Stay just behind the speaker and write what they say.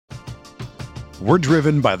We're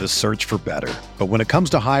driven by the search for better. But when it comes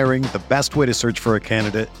to hiring, the best way to search for a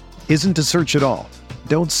candidate isn't to search at all.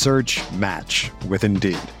 Don't search, match with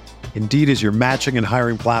Indeed. Indeed is your matching and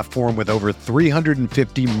hiring platform with over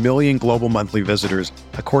 350 million global monthly visitors,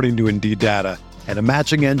 according to Indeed data, and a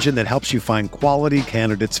matching engine that helps you find quality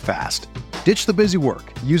candidates fast. Ditch the busy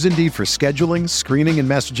work. Use Indeed for scheduling, screening, and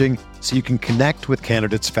messaging so you can connect with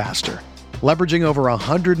candidates faster. Leveraging over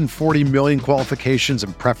 140 million qualifications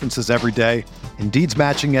and preferences every day, Indeed's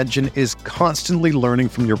matching engine is constantly learning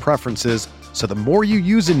from your preferences, so the more you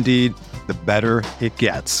use Indeed, the better it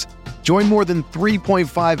gets. Join more than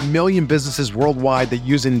 3.5 million businesses worldwide that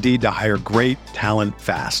use Indeed to hire great talent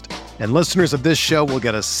fast. And listeners of this show will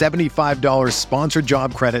get a $75 sponsored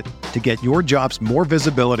job credit to get your jobs more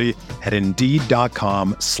visibility at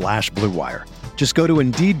Indeed.com/Blue Wire. Just go to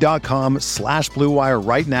Indeed.com/Blue Wire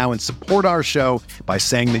right now and support our show by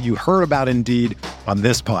saying that you heard about Indeed on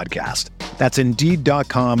this podcast. That's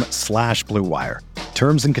Indeed.com/Blue Wire.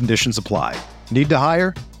 Terms and conditions apply. Need to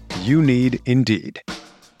hire? You need Indeed.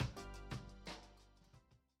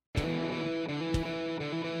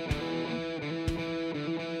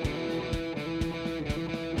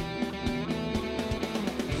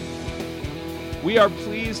 We are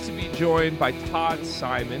pleased to be joined by Todd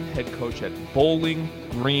Simon, head coach at Bowling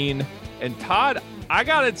Green. And Todd, I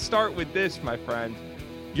got to start with this, my friend.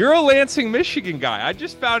 You're a Lansing, Michigan guy. I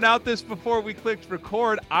just found out this before we clicked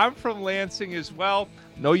record. I'm from Lansing as well.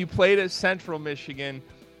 Know you played at Central Michigan.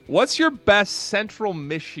 What's your best Central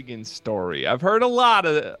Michigan story? I've heard a lot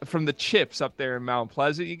from the Chips up there in Mount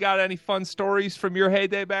Pleasant. You got any fun stories from your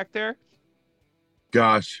heyday back there?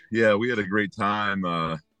 Gosh, yeah, we had a great time.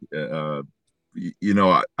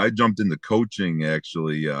 I jumped into coaching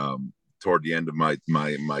actually toward the end of my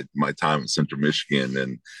time in Central Michigan,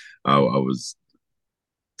 and I was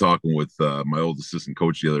talking with my old assistant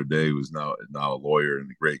coach the other day, who's now a lawyer and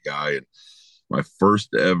a great guy. And my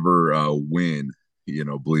first ever win,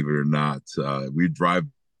 believe it or not, we drive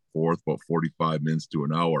forth about 45 minutes to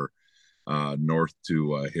an hour north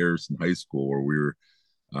to Harrison High School, where we were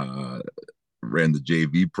ran the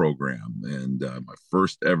JV program, and my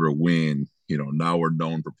first ever win. Now we're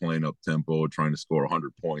known for playing up tempo, trying to score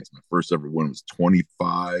 100 points. My first ever win was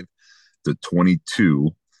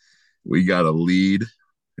 25-22. We got a lead,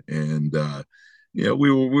 and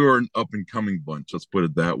we were an up and coming bunch. Let's put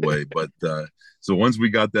it that way. But so once we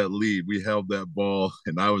got that lead, we held that ball,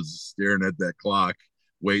 and I was staring at that clock,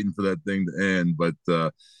 waiting for that thing to end. But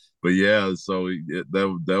yeah, so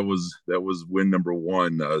that was win number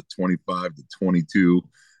one, 25-22,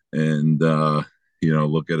 and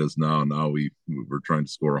look at us now. Now we're trying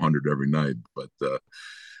to score 100 every night, but it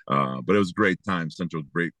was a great time. Central,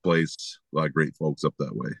 great place, a lot of great folks up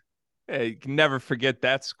that way. Hey, you can never forget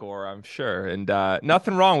that score, I'm sure. And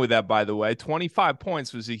nothing wrong with that, by the way. 25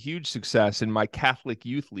 points was a huge success in my Catholic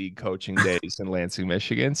Youth League coaching days in Lansing,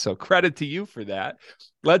 Michigan. So credit to you for that.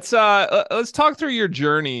 Let's talk through your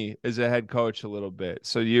journey as a head coach a little bit.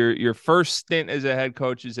 So your first stint as a head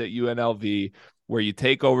coach is at UNLV, where you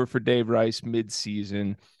take over for Dave Rice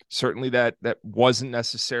mid-season. Certainly that wasn't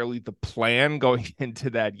necessarily the plan going into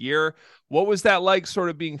that year. What was that like, sort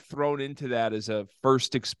of being thrown into that as a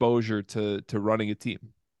first exposure to running a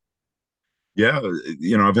team? Yeah,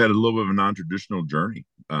 I've had a little bit of a non-traditional journey.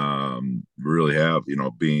 Really have,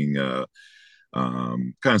 being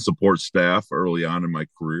kind of support staff early on in my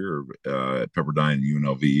career at Pepperdine and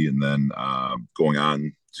UNLV, and then going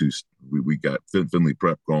on to we got Finley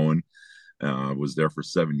Prep going. Was there for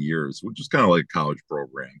 7 years, which is kind of like a college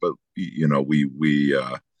program, but we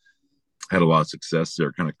had a lot of success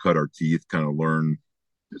there. Kind of cut our teeth, kind of learn.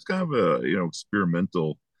 It's kind of a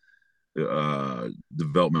experimental,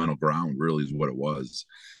 developmental ground. Really is what it was,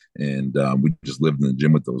 and we just lived in the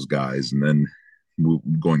gym with those guys, and then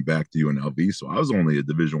going back to UNLV. So I was only a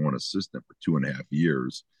Division I assistant for 2.5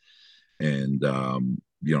 years, and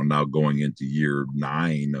now going into year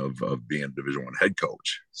 9 of being a Division I head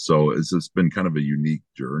coach. So it's been kind of a unique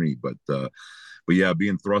journey, but yeah,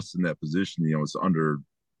 being thrust in that position, it's under,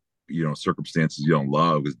 circumstances you don't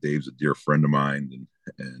love, because Dave's a dear friend of mine,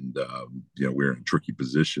 and we're in a tricky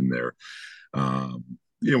position there.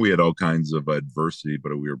 We had all kinds of adversity,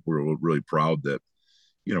 but we're really proud that,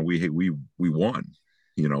 we won.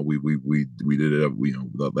 We did it,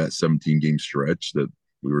 that 17 game stretch that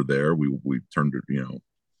we were there, we turned it,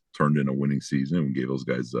 turned in a winning season, and gave those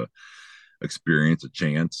guys a experience, a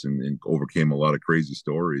chance, and overcame a lot of crazy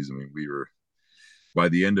stories. I mean, by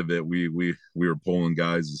the end of it, we were pulling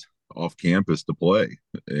guys off campus to play,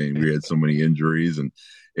 and we had so many injuries, and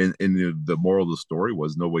the moral of the story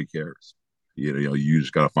was nobody cares. You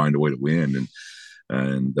just got to find a way to win.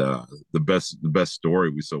 And the best story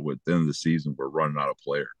we saw at the end of the season, we're running out of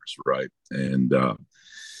players, right? And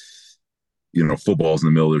football's in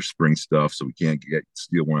the middle of their spring stuff, so we can't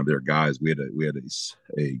steal one of their guys. We had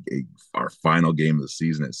our final game of the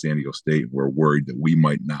season at San Diego State. We're worried that we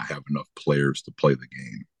might not have enough players to play the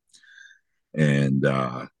game, and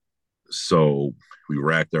so we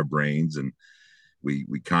racked our brains, and we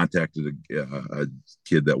contacted a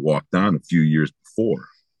kid that walked on a few years before.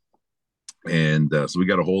 And so we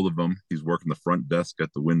got a hold of him. He's working the front desk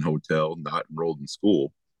at the Wynn Hotel, not enrolled in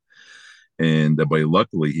school. And but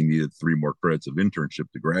luckily, he needed 3 more credits of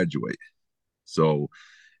internship to graduate. So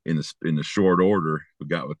in the short order, we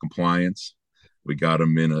got with compliance. We got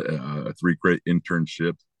him in a 3-credit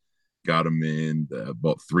internship. Got him in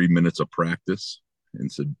about 3 minutes of practice,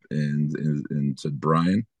 and said,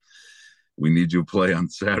 Brian, we need you to play on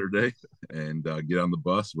Saturday and get on the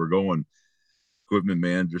bus. We're going. Equipment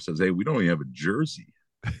manager says, hey, we don't even have a jersey.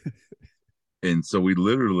 And so we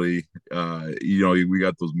literally, we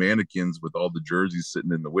got those mannequins with all the jerseys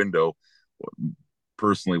sitting in the window.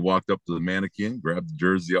 Personally walked up to the mannequin, grabbed the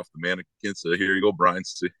jersey off the mannequin, said, here you go, Brian.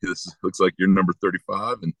 This looks like you're number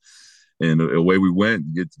 35. And away we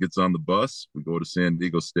went. Gets on the bus. We go to San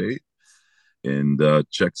Diego State and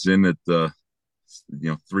checks in at 3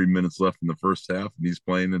 minutes left in the first half, and he's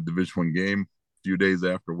playing a Division I game a few days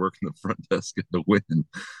after working the front desk at the Win.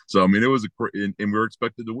 So I mean, it was and we were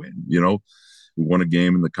expected to win. We won a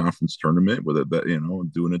game in the conference tournament with it,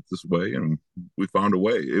 doing it this way, and we found a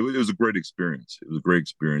way. It was a great experience. It was a great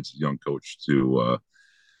experience as a young coach to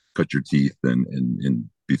cut your teeth and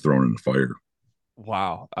be thrown in the fire.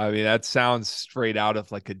 Wow. I mean, that sounds straight out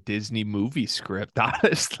of like a Disney movie script,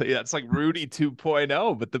 honestly. That's like Rudy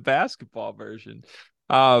 2.0, but the basketball version.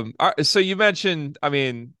 So you mentioned, I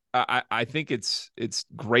mean, I think it's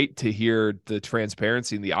great to hear the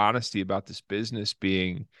transparency and the honesty about this business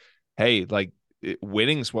being, hey, like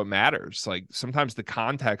winning's what matters. Like sometimes the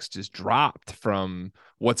context is dropped from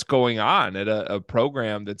what's going on at a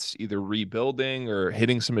program that's either rebuilding or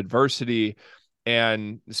hitting some adversity.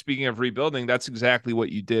 And speaking of rebuilding, that's exactly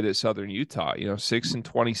what you did at Southern Utah.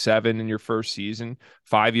 6-27 in your first season,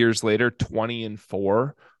 5 years later,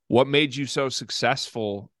 20-4. What made you so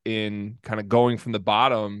successful in kind of going from the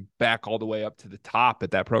bottom back all the way up to the top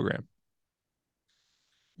at that program?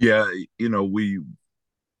 Yeah, we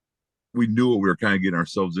knew what we were kind of getting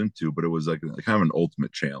ourselves into, but it was like kind of an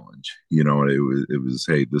ultimate challenge. It was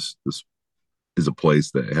hey, this is a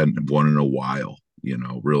place that hadn't won in a while.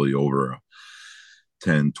 Really over a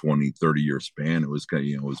 10, 20, 30-year span, it was kind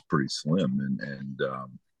of, it was pretty slim. And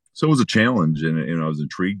so it was a challenge, and I was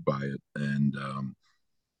intrigued by it. And,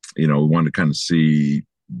 we wanted to kind of see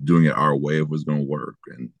doing it our way if it was going to work.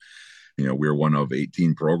 And, we were one of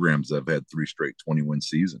 18 programs that have had 3 straight 20-win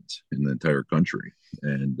seasons in the entire country.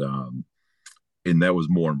 And that was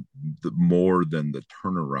more than the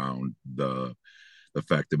turnaround, the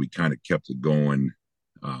fact that we kind of kept it going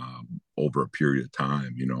over a period of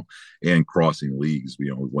time, and crossing leagues.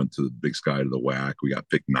 We went to the Big Sky to the WAC. We got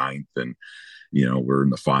picked 9th, and we're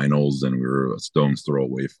in the finals, and we were a stone's throw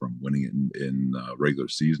away from winning it in regular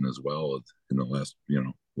season as well. In the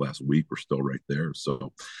last week, we're still right there.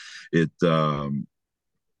 So it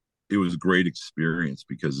was a great experience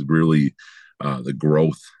because really the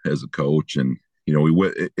growth as a coach, and we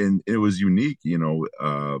went, and it was unique.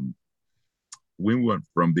 We went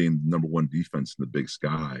from being the number 1 defense in the Big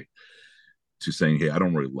Sky to saying, hey, I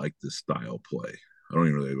don't really like this style of play. I don't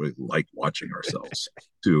even really like watching ourselves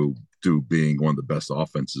to being one of the best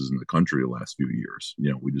offenses in the country the last few years.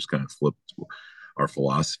 We just kind of flipped our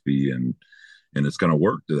philosophy, and it's kind of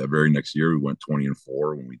worked. That very next year, we went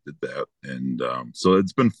 20-4 when we did that. And so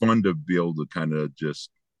it's been fun to be able to kind of just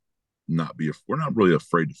we're not really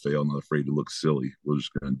afraid to fail, not afraid to look silly. We're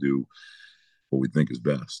just going to do what we think is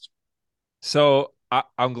best. So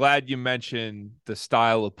I'm glad you mentioned the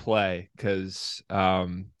style of play, because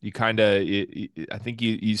you kind of, I think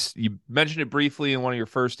you mentioned it briefly in one of your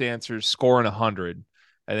first answers, scoring 100.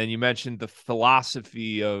 And then you mentioned the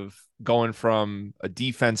philosophy of going from a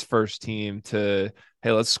defense first team to,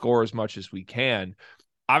 hey, let's score as much as we can.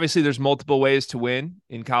 Obviously, there's multiple ways to win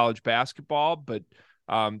in college basketball, but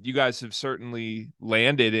you guys have certainly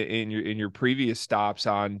landed in your previous stops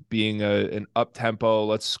on being an up-tempo,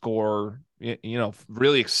 let's score,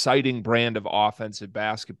 really exciting brand of offensive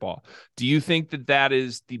basketball. Do you think that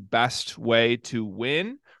is the best way to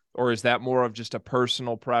win, or is that more of just a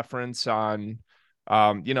personal preference on,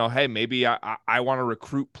 hey, maybe I want to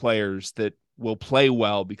recruit players that will play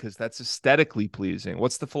well because that's aesthetically pleasing?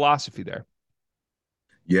 What's the philosophy there?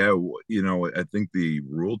 Yeah, I think the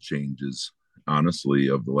rule changes, honestly,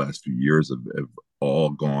 of the last few years have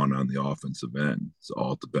all gone on the offensive end. It's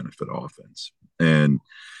all to benefit offense. And,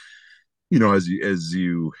 I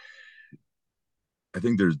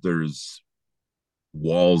think there's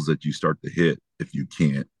walls that you start to hit if you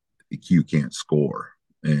can't score.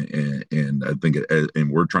 And I think,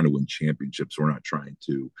 and we're trying to win championships. We're not trying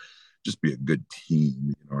to just be a good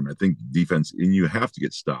team, and I think defense, and you have to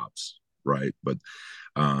get stops, right? But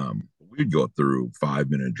we'd go through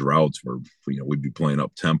 5-minute droughts where, we'd be playing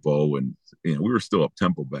up tempo, and, we were still up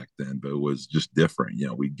tempo back then, but it was just different.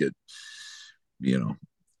 We'd get, 3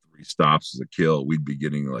 stops as a kill. We'd be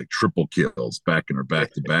getting like triple kills back to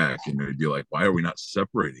back. And we'd be like, why are we not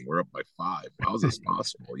separating? We're up by 5. How is this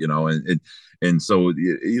possible? And so,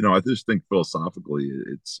 I just think philosophically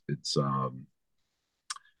it's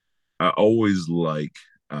I always like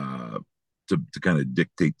to kind of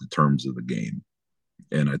dictate the terms of the game.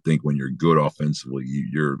 And I think when you're good offensively,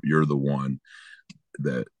 you're the one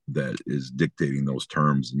that is dictating those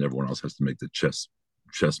terms, and everyone else has to make the chess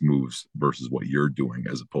moves versus what you're doing,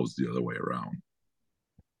 as opposed to the other way around.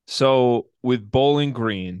 So with Bowling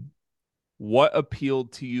Green, what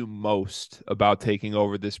appealed to you most about taking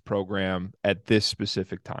over this program at this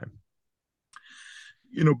specific time?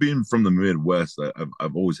 Being from the Midwest,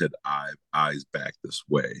 I've always had eyes back this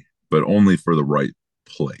way, but only for the right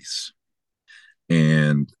place.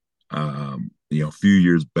 And, a few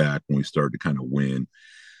years back when we started to kind of win,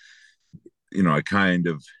 I kind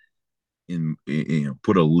of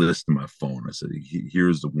put a list in my phone. I said,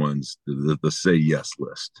 here's the ones, the say yes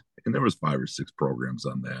list. And there was 5 or 6 programs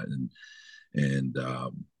on that. And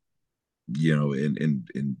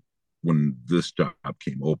when this job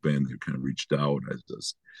came open, they kind of reached out. I was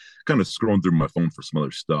just kind of scrolling through my phone for some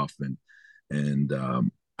other stuff. And I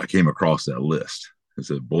came across that list. It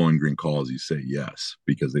said, Bowling Green calls, you say yes,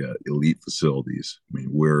 because they got elite facilities. I mean,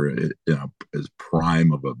 we're as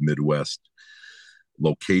prime of a Midwest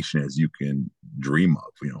location as you can dream of.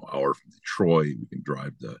 Hour from Detroit, we can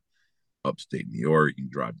drive to upstate New York, you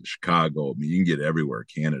can drive to Chicago. I mean, you can get everywhere,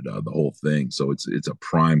 Canada, the whole thing. So it's a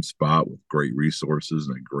prime spot with great resources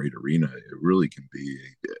and a great arena. It really can be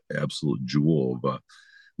an absolute jewel of a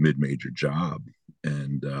mid-major job,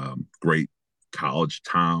 and great college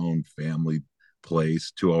town, family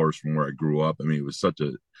place, 2 hours from where I grew up. I mean, it was such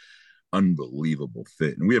a unbelievable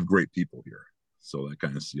fit, and we have great people here. So that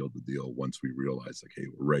kind of sealed the deal once we realized, like, hey,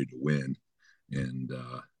 we're ready to win. And,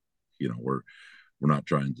 we're not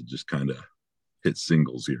trying to just kind of hit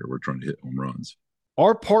singles here. We're trying to hit home runs.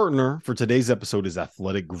 Our partner for today's episode is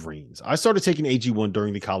Athletic Greens. I started taking AG1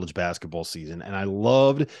 during the college basketball season, and I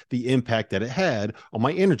loved the impact that it had on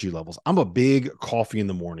my energy levels. I'm a big coffee in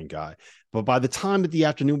the morning guy, but by the time that the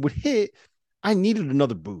afternoon would hit, I needed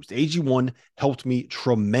another boost. AG1 helped me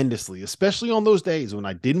tremendously, especially on those days when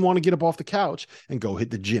I didn't want to get up off the couch and go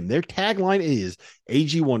hit the gym. Their tagline is,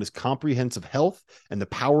 AG1 is comprehensive health and the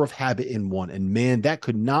power of habit in one. And man, that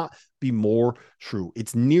could not be more true.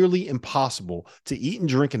 It's nearly impossible to eat and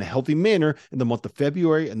drink in a healthy manner in the month of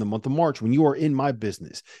February and the month of March when you are in my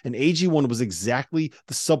business. And AG1 was exactly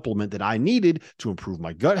the supplement that I needed to improve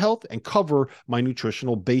my gut health and cover my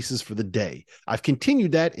nutritional basis for the day. I've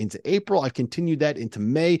continued that into April. I've continued that into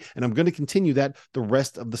May, and I'm going to continue that the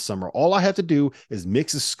rest of the summer. All I have to do is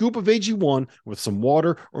mix a scoop of AG1 with some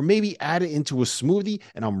water, or maybe add it into a smoothie,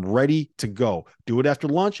 and I'm ready to go. Do it after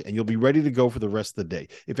lunch, and you'll be ready to go for the rest of the day.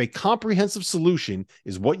 If a comprehensive solution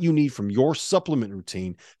is what you need from your supplement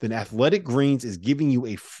routine, then Athletic Greens is giving you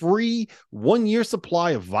a free 1-year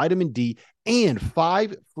supply of vitamin D and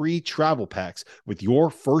 5 free travel packs with your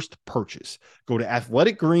first purchase. Go to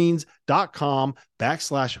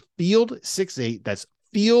athleticgreens.com/field68. That's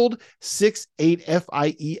field 68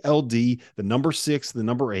 FIELD, the number 6, the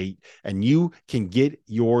number 8, and you can get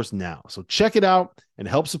yours now. So check it out and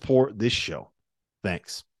help support this show.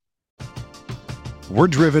 Thanks. We're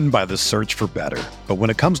driven by the search for better. But when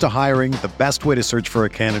it comes to hiring, the best way to search for a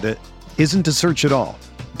candidate isn't to search at all.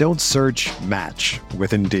 Don't search, match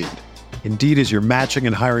with Indeed. Indeed is your matching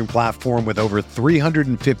and hiring platform with over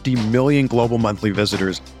 350 million global monthly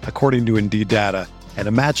visitors, according to Indeed data, and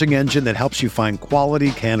a matching engine that helps you find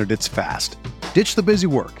quality candidates fast. Ditch the busy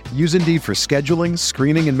work. Use Indeed for scheduling,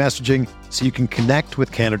 screening, and messaging so you can connect with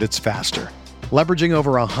candidates faster. Leveraging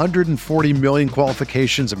over 140 million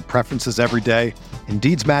qualifications and preferences every day,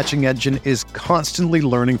 Indeed's matching engine is constantly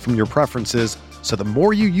learning from your preferences, so the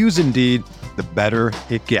more you use Indeed, the better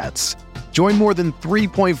it gets. Join more than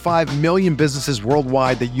 3.5 million businesses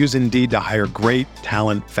worldwide that use Indeed to hire great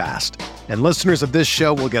talent fast. And listeners of this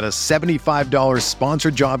show will get a $75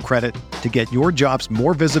 sponsored job credit to get your jobs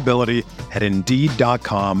more visibility at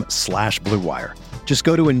Indeed.com/Blue Wire. Just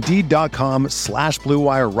go to Indeed.com/Blue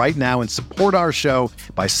Wire right now and support our show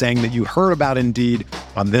by saying that you heard about Indeed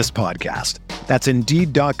on this podcast. That's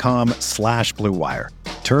Indeed.com/Blue Wire.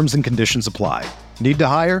 Terms and conditions apply. Need to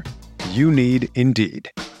hire? You need Indeed.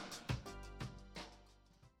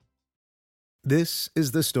 This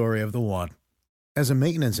is the story of the one. As a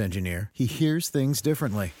maintenance engineer, he hears things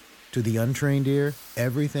differently. To the untrained ear,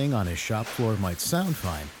 everything on his shop floor might sound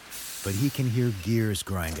fine, but he can hear gears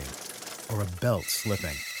grinding or a belt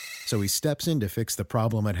slipping. So he steps in to fix the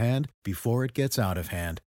problem at hand before it gets out of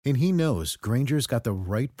hand. And he knows Grainger's got the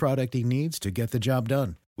right product he needs to get the job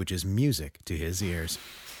done, which is music to his ears.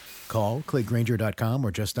 Call, click Grainger.com,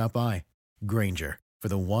 or just stop by. Grainger, for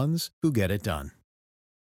the ones who get it done.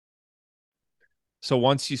 So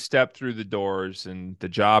once you step through the doors and the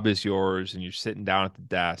job is yours and you're sitting down at the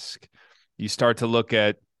desk, you start to look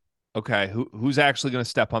at, okay, who's actually going to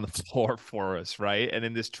step on the floor for us, right? And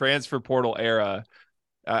in this transfer portal era,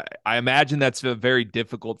 I imagine that's a very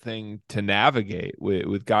difficult thing to navigate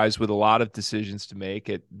with guys with a lot of decisions to make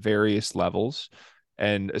at various levels,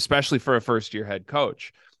 and especially for a first-year head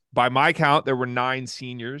coach. By my count, there were 9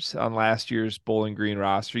 seniors on last year's Bowling Green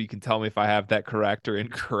roster. You can tell me if I have that correct or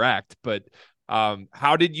incorrect, but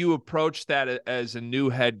how did you approach that as a new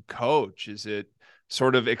head coach? Is it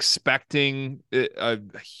sort of expecting a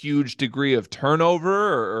huge degree of turnover,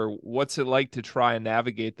 or what's it like to try and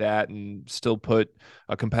navigate that and still put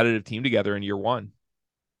a competitive team together in year one?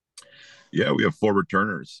 Yeah, we have 4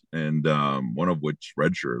 returners, and one of which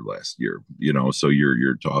redshirted last year. So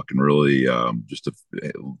you're talking really just a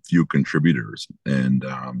few contributors, and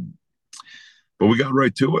but we got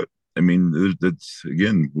right to it. I mean, that's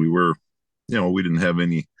again, we were, we didn't have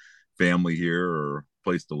any family here or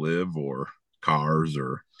place to live or cars,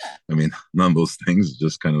 or none of those things.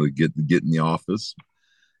 Just kind of get in the office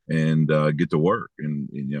and get to work, and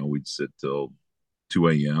we'd sit till 2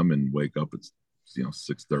 a.m. and wake up at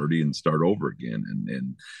 6:30 and start over again,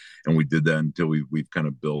 and we did that until we've kind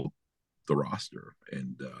of built the roster,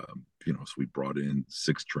 and so we brought in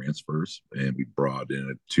 6 transfers, and we brought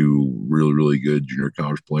in 2 really good junior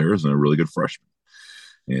college players and a really good freshman.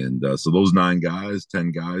 And so those 9 guys,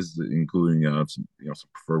 10 guys, including some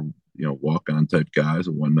preferred walk-on type guys,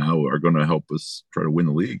 and one now, are going to help us try to win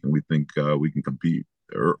the league, and we think we can compete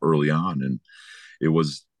early on. And it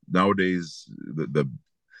was, nowadays, the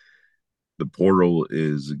portal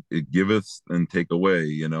is, it giveth and take away.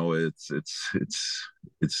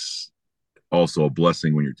 It's also a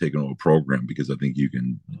blessing when you're taking over a program, because I think you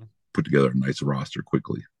can put together a nice roster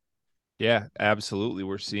quickly. Yeah, absolutely.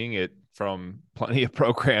 We're seeing it from plenty of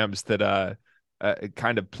programs that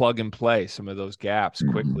kind of plug and play some of those gaps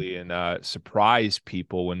quickly and surprise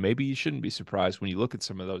people when maybe you shouldn't be surprised when you look at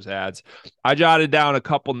some of those ads. I jotted down a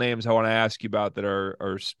couple names I want to ask you about that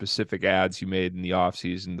are specific ads you made in the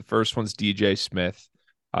offseason. The first one's DJ Smith,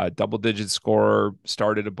 double-digit scorer,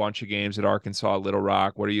 started a bunch of games at Arkansas, Little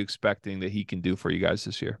Rock. What are you expecting that he can do for you guys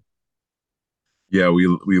this year? Yeah, we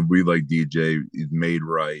like DJ. He's made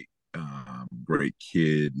right. Great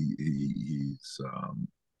kid. He's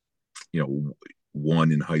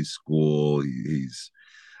won in high school. He's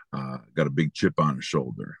got a big chip on his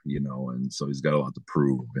shoulder, and so he's got a lot to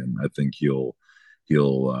prove. And I think he'll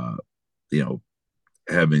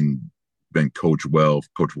having been coached well,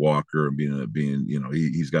 Coach Walker, and being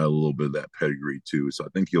he's got a little bit of that pedigree too. So I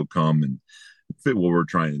think he'll come and fit what we're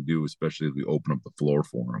trying to do, especially if we open up the floor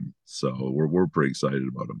for him. So we're pretty excited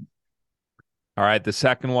about him. All right, the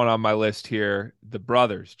second one on my list here, the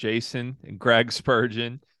brothers, Jason and Greg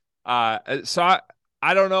Spurgeon. So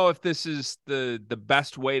I don't know if this is the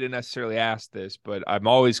best way to necessarily ask this, but I'm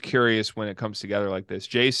always curious when it comes together like this.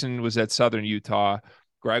 Jason was at Southern Utah.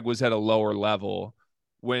 Greg was at a lower level.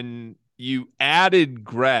 When you added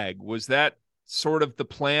Greg, was that sort of the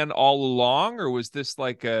plan all along, or was this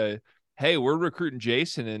like hey, we're recruiting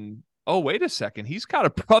Jason, and oh, wait a second, he's got a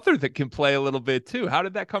brother that can play a little bit too? How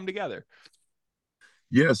did that come together?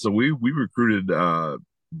 Yeah, so we recruited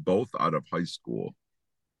both out of high school,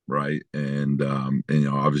 right? And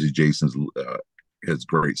obviously Jason's has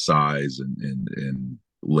great size and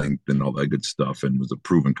length and all that good stuff, and was a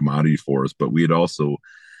proven commodity for us. But we had also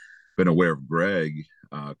been aware of Greg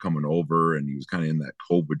coming over, and he was kind of in that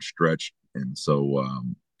COVID stretch, and so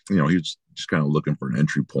he was just kind of looking for an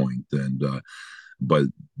entry point. And but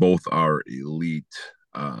both are elite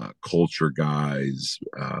culture guys,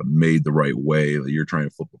 made the right way. You're trying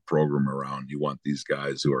to flip a program around. You want these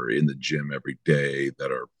guys who are in the gym every day,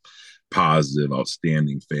 that are positive,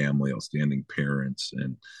 outstanding family, outstanding parents,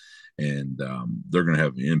 and they're going to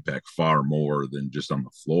have an impact far more than just on the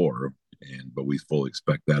floor. But we fully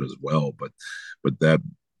expect that as well. But that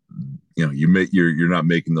you're not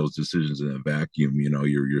making those decisions in a vacuum.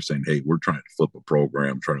 You're saying, hey, we're trying to flip a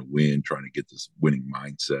program, trying to win, trying to get this winning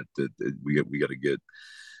mindset. That we got to get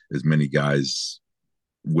as many guys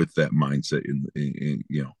with that mindset in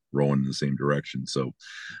rowing in the same direction. So,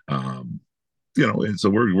 and so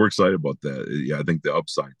we're excited about that. Yeah, I think the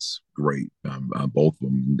upside's great on both of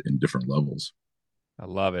them in different levels. I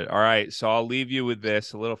love it. All right. So I'll leave you with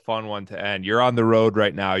this, a little fun one to end. You're on the road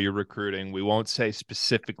right now. You're recruiting. We won't say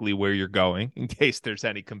specifically where you're going in case there's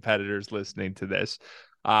any competitors listening to this.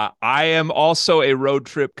 I am also a road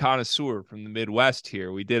trip connoisseur from the Midwest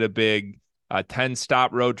here. We did a big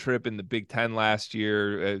 10-stop road trip in the Big Ten last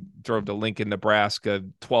year, drove to Lincoln, Nebraska,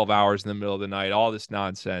 12 hours in the middle of the night, all this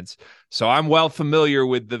nonsense. So I'm well familiar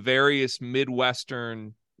with the various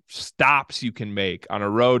Midwestern stops you can make on a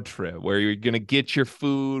road trip where you're going to get your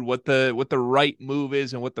food, what the right move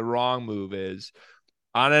is and what the wrong move is.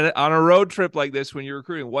 On a road trip like this, when you're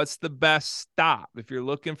recruiting, what's the best stop? If you're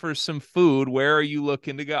looking for some food, where are you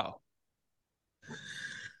looking to go?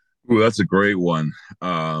 Ooh, that's a great one.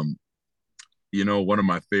 One of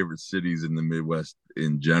my favorite cities in the Midwest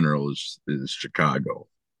in general is Chicago.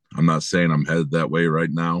 I'm not saying I'm headed that way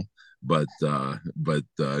right now, but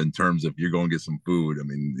in terms of you're going to get some food, I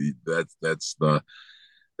mean, that's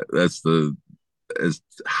the as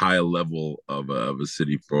high a level of a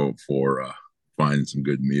city for finding some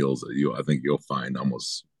good meals that I think you'll find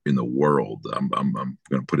almost in the world. I'm going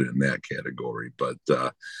to put it in that category, but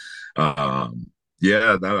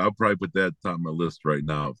yeah, I'll probably put that top of my list right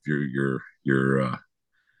now if you're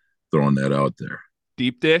throwing that out there.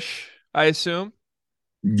 Deep dish, I assume.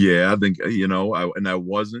 Yeah, I think I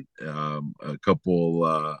wasn't a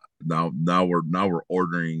couple. Now we're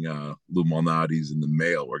ordering Lou Malnati's in the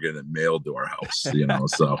mail. We're getting it mailed to our house.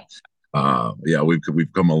 So yeah,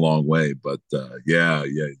 we've come a long way, but yeah,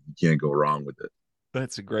 you can't go wrong with it.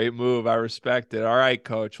 That's a great move. I respect it. All right,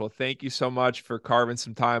 Coach. Well, thank you so much for carving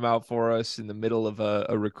some time out for us in the middle of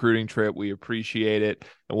a recruiting trip. We appreciate it.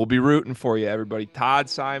 And we'll be rooting for you, everybody. Todd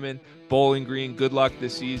Simon, Bowling Green, good luck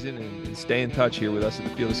this season, and stay in touch here with us at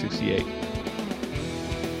the Field of 68.